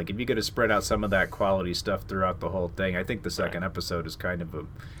heavy. If you could have spread out some of that quality stuff throughout the whole thing, I think the second episode is kind of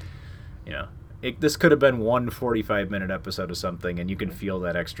this could have been one 45-minute episode of something, and you can feel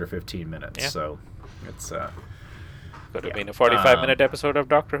that extra 15 minutes. Yeah. So it's could have been a 45-minute episode of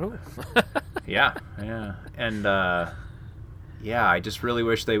Doctor Who. yeah, and I just really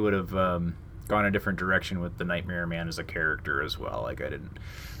wish they would have gone a different direction with the Nightmare Man as a character as well. I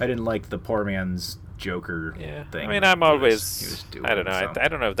didn't like the poor man's Joker thing. I mean, I'm always I don't know. I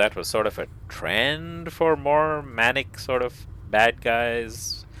don't know if that was sort of a trend for more manic sort of bad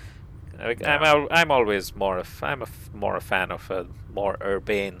guys. I'm always more a fan of a more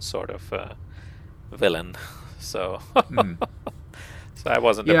urbane sort of villain. So So I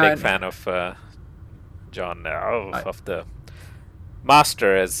wasn't a big fan of John of the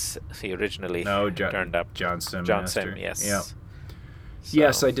Master as he originally turned up. John Sim. John Master. Sim, yes. Yeah. So.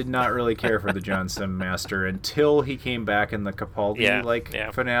 Yes, I did not really care for the John Sim Master until he came back in the Capaldi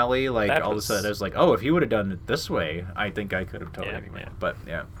finale. Like that all of a sudden, I was like, oh, if he would have done it this way, I think I could have totally. But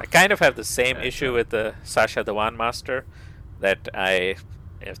yeah, I kind of have the same issue with the Sacha Dhawan Master, that I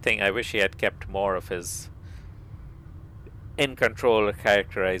wish he had kept more of his in control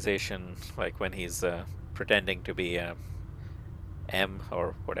characterization, like when he's pretending to be M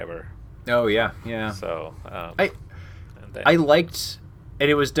or whatever. Oh yeah. So I liked. And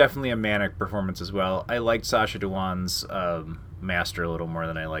it was definitely a manic performance as well. I liked Sacha Dhawan's Master a little more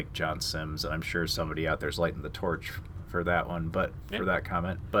than I liked John Sim's, and I'm sure somebody out there's lighting the torch for that one, for that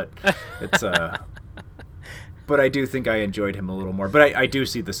comment. But it's but I do think I enjoyed him a little more. But I do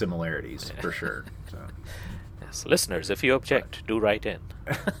see the similarities for sure. So. Yes, listeners, if you object, do write in.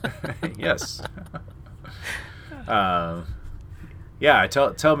 Yes. Yeah,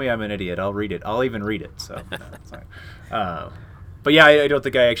 tell me I'm an idiot. I'll read it. I'll even read it. So. It's fine. But yeah, I don't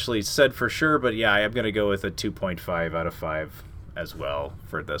think I actually said for sure, but yeah, I'm going to go with a 2.5 out of 5 as well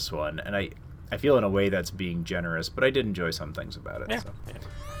for this one. And I feel in a way that's being generous, but I did enjoy some things about it. Yeah. So.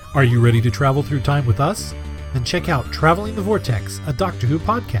 Are you ready to travel through time with us? Then check out Traveling the Vortex, a Doctor Who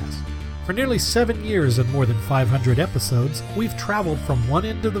podcast. For nearly 7 years and more than 500 episodes, we've traveled from one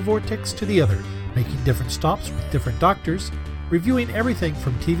end of the vortex to the other, making different stops with different doctors, reviewing everything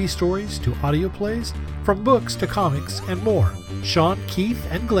from TV stories to audio plays, from books to comics, and more. Sean, Keith,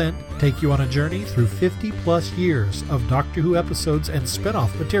 and Glenn take you on a journey through 50-plus years of Doctor Who episodes and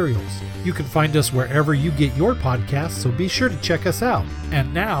spin-off materials. You can find us wherever you get your podcasts, so be sure to check us out.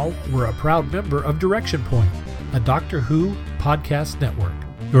 And now, we're a proud member of Direction Point, a Doctor Who podcast network.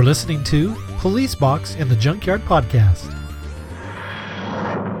 You're listening to Police Box in the Junkyard Podcast.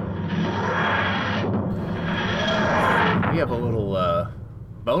 We have a little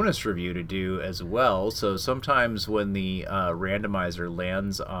bonus review to do as well. So sometimes when the randomizer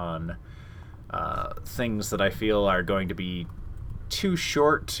lands on things that I feel are going to be too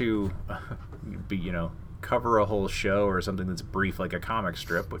short to cover a whole show, or something that's brief like a comic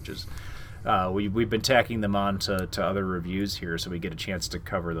strip, which is we've been tacking them on to other reviews here, so we get a chance to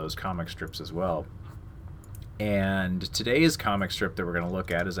cover those comic strips as well. And today's comic strip that we're going to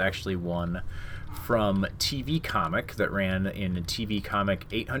look at is actually one from TV Comic that ran in TV Comic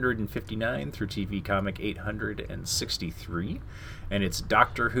 859 through TV Comic 863, and it's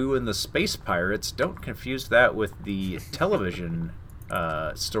Doctor Who and the Space Pirates. Don't confuse that with the television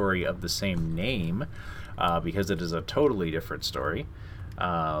story of the same name, because it is a totally different story,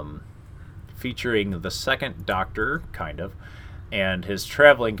 featuring the second Doctor, kind of, and his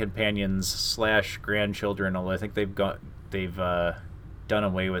traveling companions / grandchildren. Although I think they've done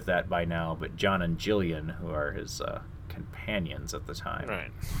away with that by now, but John and Gillian, who are his companions at the time.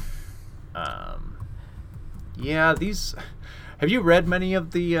 Right. Yeah, these... Have you read many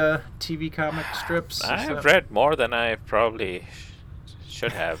of the TV comic strips? I have read more than I probably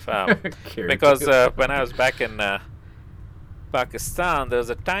should have. Because when I was back in Pakistan, there was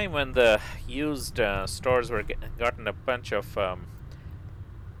a time when the used stores were gotten a bunch of...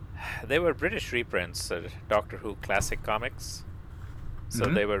 they were British reprints, Doctor Who classic comics. So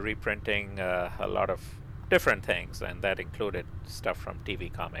they were reprinting a lot of different things, and that included stuff from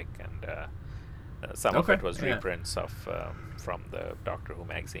TV Comic, and some of it was reprints of from the Doctor Who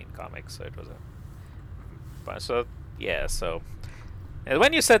magazine comics. So it was So and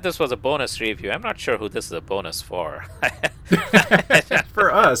when you said this was a bonus review, I'm not sure who this is a bonus for.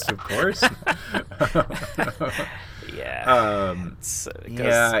 For us, of course. Yeah.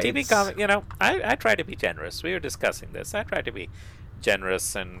 Because TV Comic, I try to be generous. We were discussing this. I try to be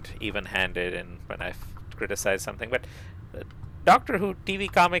generous and even-handed and when I criticize something, but Doctor Who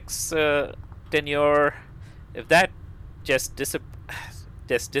TV Comics tenure, if that just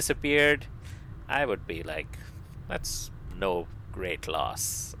disappeared, I would be like, that's no great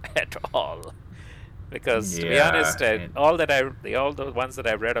loss at all, because to be honest, all the ones that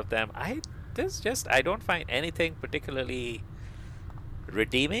I've read of them, I don't find anything particularly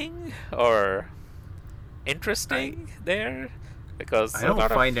redeeming or interesting there. Because I don't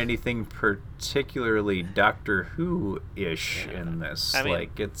find anything particularly Doctor Who-ish in this. I mean,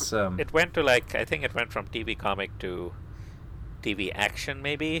 it went to I think it went from TV Comic to TV Action,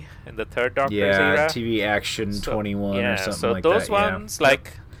 maybe in the third Doctor's era. Yeah, TV Action 21 or something like that. So those ones,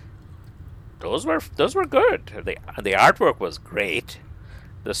 those were good. The artwork was great.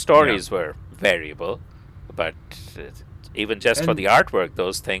 The stories were variable, but even just for the artwork,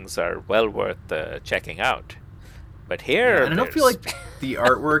 those things are well worth checking out. But here, and I don't feel like the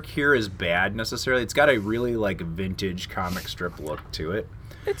artwork here is bad necessarily. It's got a really like vintage comic strip look to it.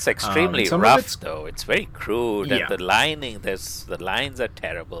 It's extremely rough, though. It's very crude, and the lines are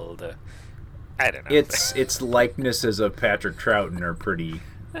terrible. I don't know. Its likenesses of Patrick Troughton are pretty,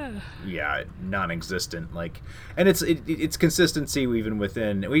 non-existent. Like, and its consistency even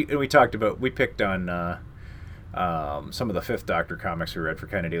within. We picked on some of the Fifth Doctor comics we read for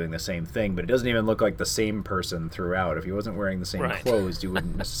kind of doing the same thing, but it doesn't even look like the same person throughout. If he wasn't wearing the same clothes, you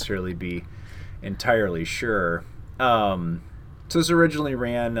wouldn't necessarily be entirely sure. So this originally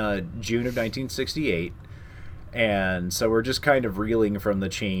ran June of 1968, and so we're just kind of reeling from the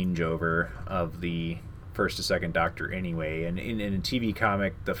changeover of the first to second Doctor anyway. And in a TV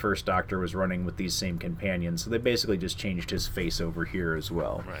comic, the first Doctor was running with these same companions, so they basically just changed his face over here as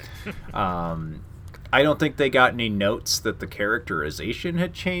well. Right. I don't think they got any notes that the characterization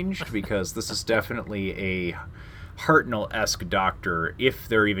had changed, because this is definitely a Hartnell-esque Doctor, if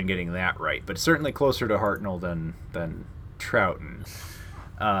they're even getting that right, but certainly closer to Hartnell than Troughton.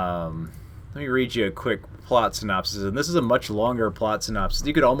 Let me read you a quick plot synopsis, and this is a much longer plot synopsis.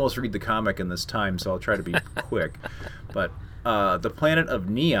 You could almost read the comic in this time, so I'll try to be quick. But the planet of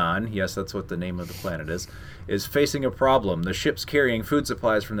Neon, yes, that's what the name of the planet is facing a problem. The ships carrying food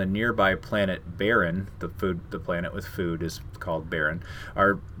supplies from the nearby planet Baron, the planet with food is called Baron,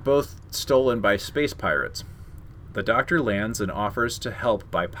 are both stolen by space pirates. The Doctor lands and offers to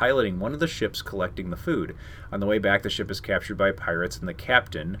help by piloting one of the ships collecting the food. On the way back, the ship is captured by pirates, and the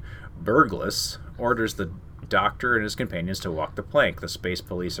captain, Burgess, orders the Doctor and his companions to walk the plank. The space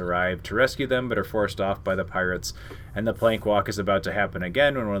police arrive to rescue them, but are forced off by the pirates, and the plank walk is about to happen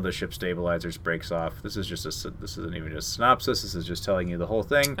again when one of the ship's stabilizers breaks off. This isn't even just a synopsis. This is just telling you the whole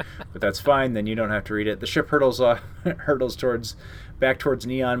thing, but that's fine. Then you don't have to read it. The ship hurtles back towards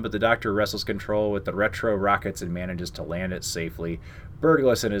Neon, but the Doctor wrestles control with the retro rockets and manages to land it safely.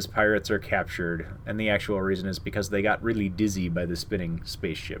 Burgess and his pirates are captured, and the actual reason is because they got really dizzy by the spinning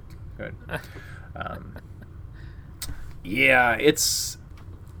spaceship. Good. Yeah, it's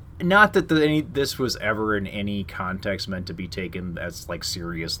not that this was ever in any context meant to be taken as like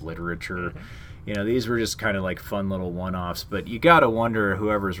serious literature. You know, these were just kind of like fun little one-offs, but you gotta wonder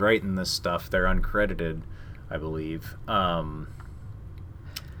whoever's writing this stuff, they're uncredited, I believe,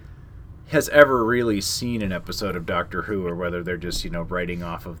 has ever really seen an episode of Doctor Who, or whether they're just, writing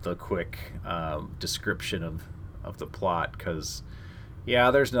off of the quick description of the plot, because, yeah,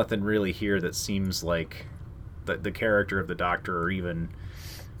 there's nothing really here that seems like the character of the Doctor, or even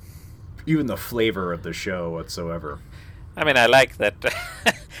the flavor of the show whatsoever. I mean, I like that.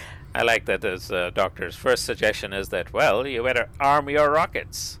 I like that as Doctor's first suggestion is that, well, you better arm your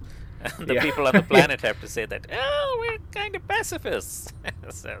rockets. And the people on the planet have to say that, oh, we're kind of pacifists.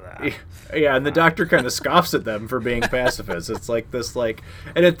 And the Doctor kind of scoffs at them for being pacifists. It's like this,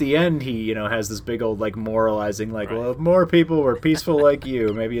 and at the end he, has this big old, moralizing, well, if more people were peaceful like you,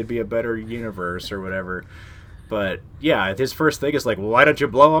 maybe it'd be a better universe or whatever. But, yeah, his first thing is well, why don't you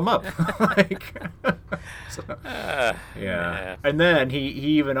blow them up? Yeah. And then he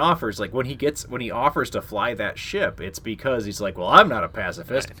even offers, when he offers to fly that ship, it's because he's well, I'm not a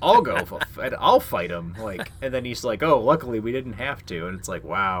pacifist. I'll go, I'll fight him. And then he's oh, luckily we didn't have to. And it's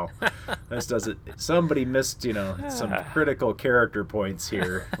wow, this doesn't, somebody missed, some critical character points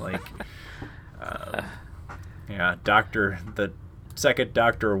here. The second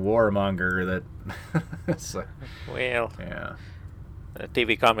Doctor Warmonger that the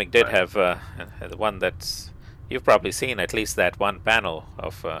TV comic did have the one that's you've probably seen, at least that one panel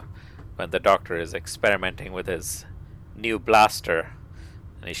of when the Doctor is experimenting with his new blaster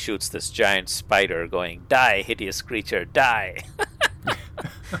and he shoots this giant spider going, "Die, hideous creature, die."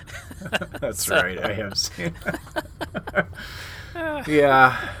 That's right, I have seen that.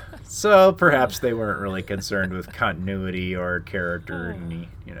 Yeah. So perhaps they weren't really concerned with continuity or character, and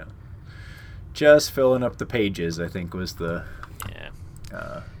just filling up the pages, I think, was the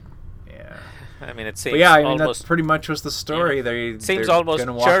I mean, it seems that's pretty much was the story. It seems almost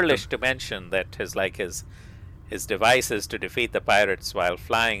churlish to mention that his devices to defeat the pirates while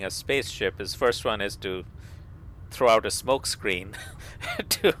flying a spaceship. His first one is to throw out a smoke screen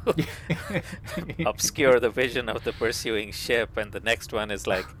to obscure the vision of the pursuing ship, and the next one is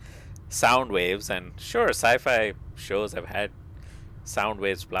sound waves. And sure, sci-fi shows have had sound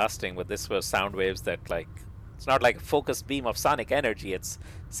waves blasting, but this was sound waves that it's not like a focused beam of sonic energy. It's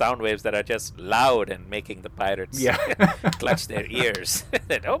sound waves that are just loud and making the pirates clutch their ears.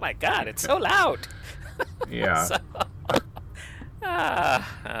 Oh my God, it's so loud. Yeah.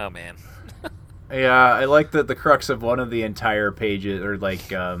 Oh man. Yeah, I like that the crux of one of the entire pages, or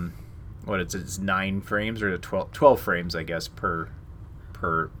one it's 9 frames or 12 frames, I guess, per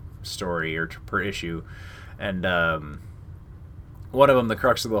story or per issue. And one of them, the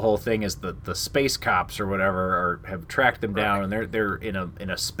crux of the whole thing is the space cops or whatever have tracked them down, and they're in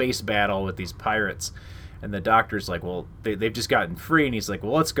a space battle with these pirates. And the Doctor's like, well, they've just gotten free, and he's like,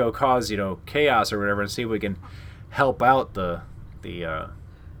 well, let's go cause chaos or whatever, and see if we can help out the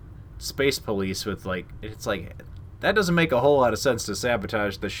space police with it's like that doesn't make a whole lot of sense to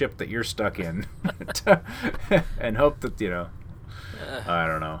sabotage the ship that you're stuck in and hope that I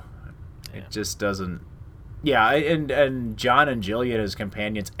don't know, it just doesn't. Yeah, and John and Jillian as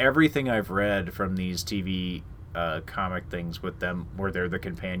companions, everything I've read from these TV comic things with them where they're the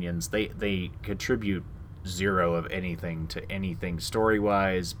companions, they contribute zero of anything to anything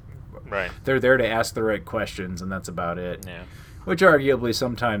story-wise. Right. They're there to ask the right questions, and that's about it. Yeah. Which arguably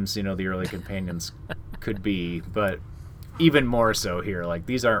sometimes, the early companions could be, but even more so here. Like,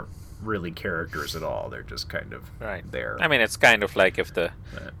 these aren't really characters at all. They're just kind of there. I mean, it's kind of like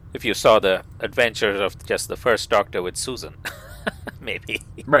if you saw the adventures of just the first Doctor with Susan, maybe.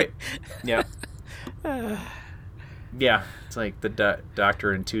 Right. Yeah. Yeah. It's like the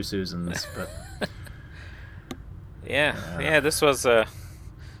Doctor and 2 Susans, but. Yeah, this was I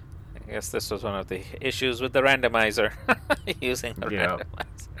guess this was one of the issues with the randomizer, using the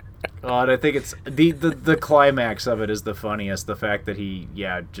randomizer. Well, and I think it's the climax of it is the funniest. The fact that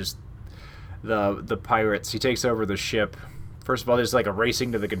just the pirates, he takes over the ship. First of all, there's like a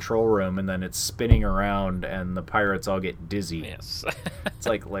racing to the control room, and then it's spinning around, and the pirates all get dizzy. Yes. It's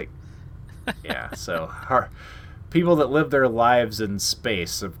like yeah. So people that live their lives in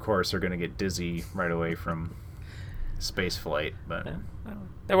space, of course, are going to get dizzy right away from space flight, but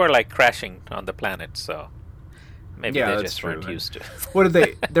they were like crashing on the planet, so maybe they just weren't used to it. What did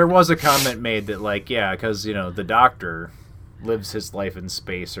they? There was a comment made that because the Doctor lives his life in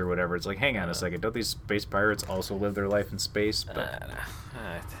space or whatever. It's like, hang on a second, don't these space pirates also live their life in space? But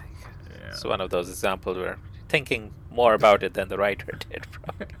I think it's one of those examples where thinking more about it than the writer did.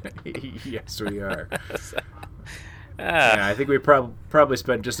 Probably. Yes, we are. I think we probably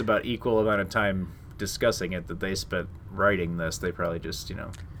spent just about equal amount of time discussing it that they spent writing this. They probably just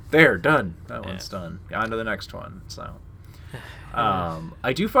there, done, that one's done, on to the next one. So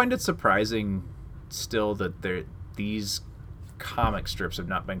I do find it surprising still that these comic strips have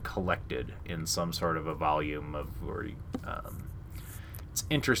not been collected in some sort of a volume it's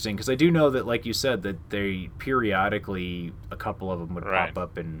interesting because I do know that, like you said, that they periodically, a couple of them would pop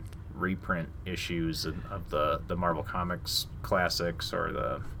up in reprint issues of the Marvel Comics classics or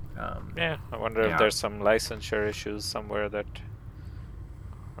the I wonder if there's some licensure issues somewhere that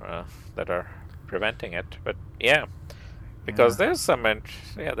are preventing it. But because there's some,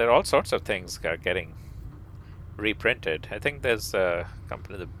 there are all sorts of things that are getting reprinted. I think there's a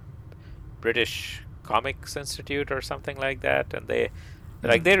company, the British Comics Institute or something like that, and they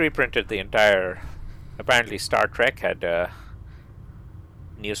reprinted the entire. Apparently, Star Trek had a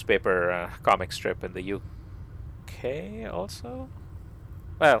newspaper comic strip in the UK also.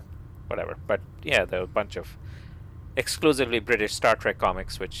 Well, whatever. But there were a bunch of exclusively British Star Trek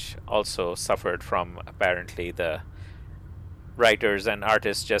comics, which also suffered from apparently the writers and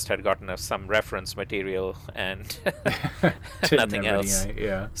artists just had gotten us some reference material and nothing else.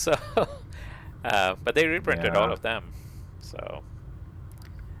 So, but they reprinted all of them. So,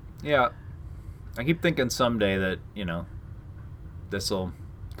 I keep thinking someday that this will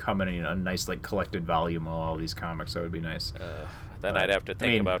come in a nice collected volume of all these comics. That would be nice. Then I'd have to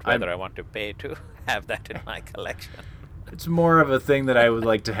think about whether I want to pay to have that in my collection. It's more of a thing that I would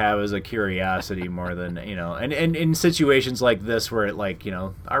like to have as a curiosity more than, and in situations like this where it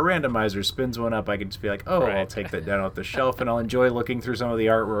our randomizer spins one up, I can just be like, I'll take that down off the shelf and I'll enjoy looking through some of the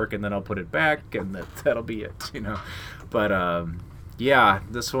artwork and then I'll put it back and that'll be it, But,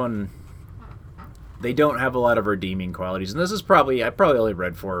 this one, they don't have a lot of redeeming qualities. And this is I probably only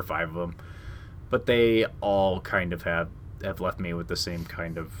read 4 or 5 of them, but they all kind of have left me with the same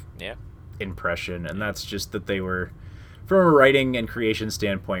kind of impression, and that's just that they were, from a writing and creation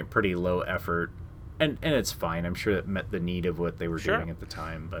standpoint, pretty low effort, and it's fine. I'm sure it met the need of what they were doing at the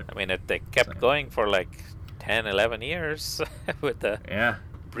time. But I mean, they kept going for 10, 11 years with the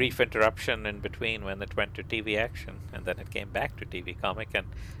brief interruption in between when it went to TV action, and then it came back to TV comic. And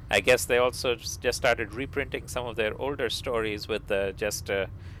I guess they also just started reprinting some of their older stories with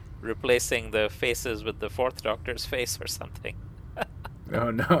replacing the faces with the 4th Doctor's face or something. Oh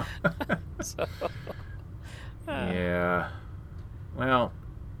no. So, well,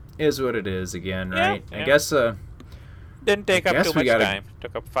 is what it is again, right? I guess Didn't take up too much time.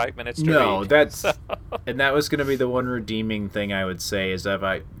 Took up 5 minutes to read. No, that's and that was going to be the one redeeming thing I would say is that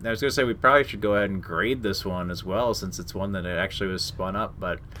I was going to say we probably should go ahead and grade this one as well since it's one that it actually was spun up.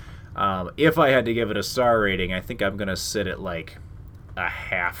 But if I had to give it a star rating, I think I'm going to sit at like a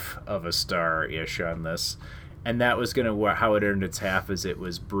half of a star-ish on this. And that was going to how it earned its half is it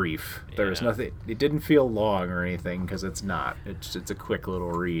was brief. There was nothing. It didn't feel long or anything because it's not. It's a quick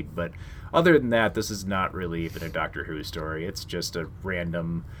little read. But other than that, this is not really even a Doctor Who story. It's just a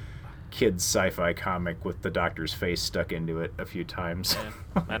random kids sci-fi comic with the Doctor's face stuck into it a few times.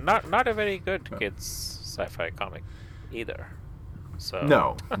 Yeah. And not a very good kids sci-fi comic either. So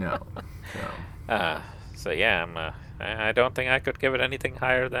no. So yeah, I don't think I could give it anything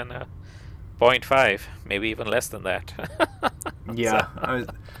higher than 0.5, maybe even less than that. Yeah.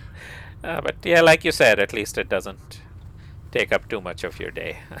 But yeah, like you said, at least it doesn't take up too much of your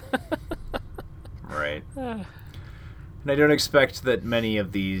day. Right. And I don't expect that many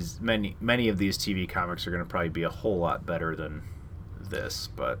of these TV comics are going to probably be a whole lot better than this,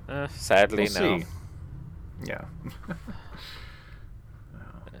 but sadly, we'll no. See. Yeah.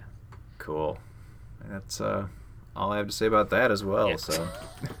 Cool. And that's all I have to say about that as well. Yes. So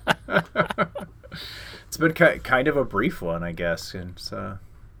it's been kind of a brief one, I guess, and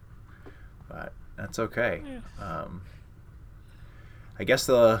but that's okay. Yeah. I guess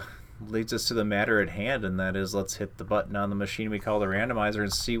leads us to the matter at hand, and that is let's hit the button on the machine we call the randomizer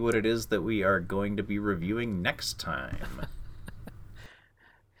and see what it is that we are going to be reviewing next time.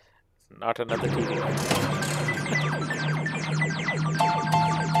 Not another TV.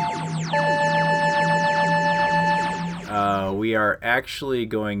 We are actually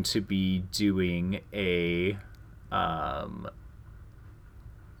going to be doing a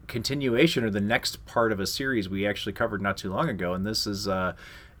continuation or the next part of a series we actually covered not too long ago, and this is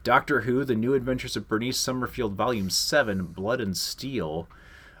Doctor Who, The New Adventures of Bernice Summerfield, Volume 7, Blood and Steel.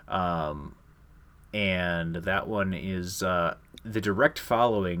 And that one is the direct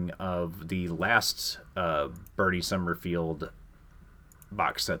following of the last Bernie Summerfield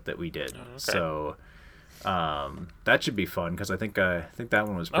box set that we did. Okay. So that should be fun because I think that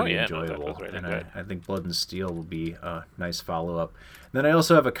one was pretty enjoyable. That was really and good. I think Blood and Steel will be a nice follow-up. Then I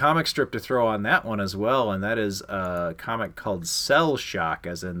also have a comic strip to throw on that one as well, and that is a comic called Cell Shock,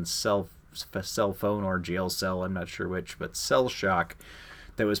 as in cell phone or jail cell, I'm not sure which, but Cell Shock,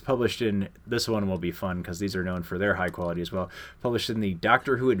 that was published in, this one will be fun because these are known for their high quality as well, published in the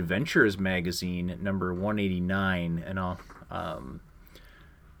Doctor Who Adventures magazine, number 189, and I'll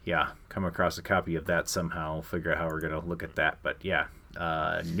come across a copy of that somehow, figure out how we're going to look at that, but yeah.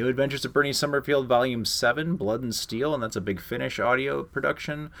 New Adventures of Bernie Summerfield, Volume 7, Blood and Steel, and that's a Big Finish audio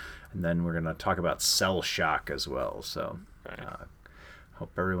production. And then we're going to talk about Cell Shock as well. So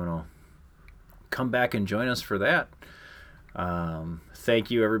hope everyone will come back and join us for that. Thank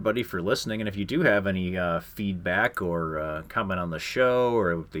you, everybody, for listening. And if you do have any feedback or comment on the show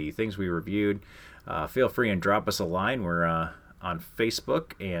or the things we reviewed, feel free and drop us a line. We're on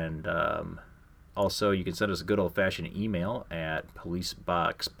Facebook, and also, you can send us a good old-fashioned email at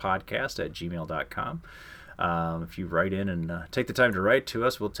policeboxpodcast@gmail.com. If you write in and take the time to write to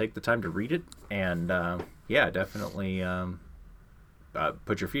us, we'll take the time to read it. And, definitely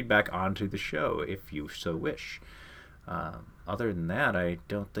put your feedback onto the show if you so wish. Other than that, I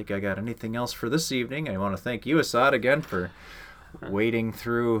don't think I got anything else for this evening. I want to thank you, Assad, again, for wading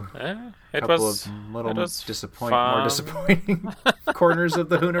through a couple of little more disappointing corners of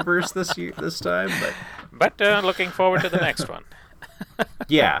the Whoniverse this time, but looking forward to the next one.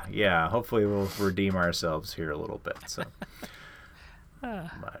 yeah, hopefully we'll redeem ourselves here a little bit. So,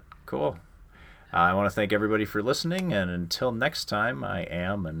 but cool. I want to thank everybody for listening, and until next time, I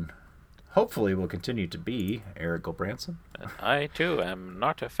am and hopefully will continue to be Eric Gulbranson. I too am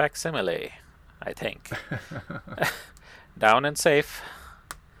not a facsimile, I think. Down and safe.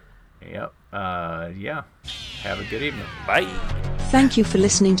 Yep. Yeah. Have a good evening. Bye. Thank you for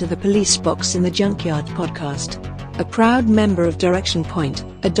listening to the Police Box in the Junkyard podcast, a proud member of Direction Point,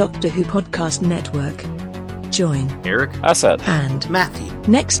 a Doctor Who podcast network. Join Eric, Assad, and Matthew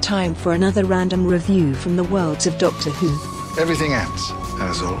next time for another random review from the worlds of Doctor Who. Everything ends, and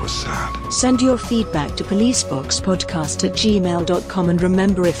it's always sad. Send your feedback to policeboxpodcast@gmail.com, and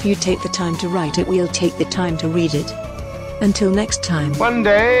remember, if you take the time to write it, we'll take the time to read it. Until next time. One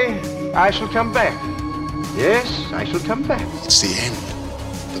day, I shall come back. Yes, I shall come back. It's the end,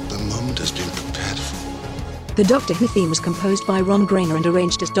 but the moment has been prepared for. The Doctor Who theme was composed by Ron Grainer and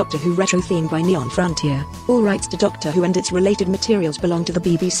arranged as Doctor Who Retro theme by Neon Frontier. All rights to Doctor Who and its related materials belong to the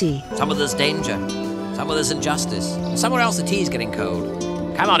BBC. Some of there's danger, some of there's injustice, and somewhere else the tea's getting cold.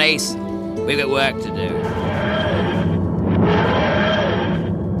 Come on, Ace. We've got work to do.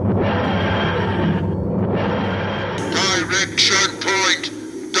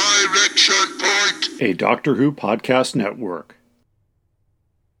 a Doctor Who podcast network.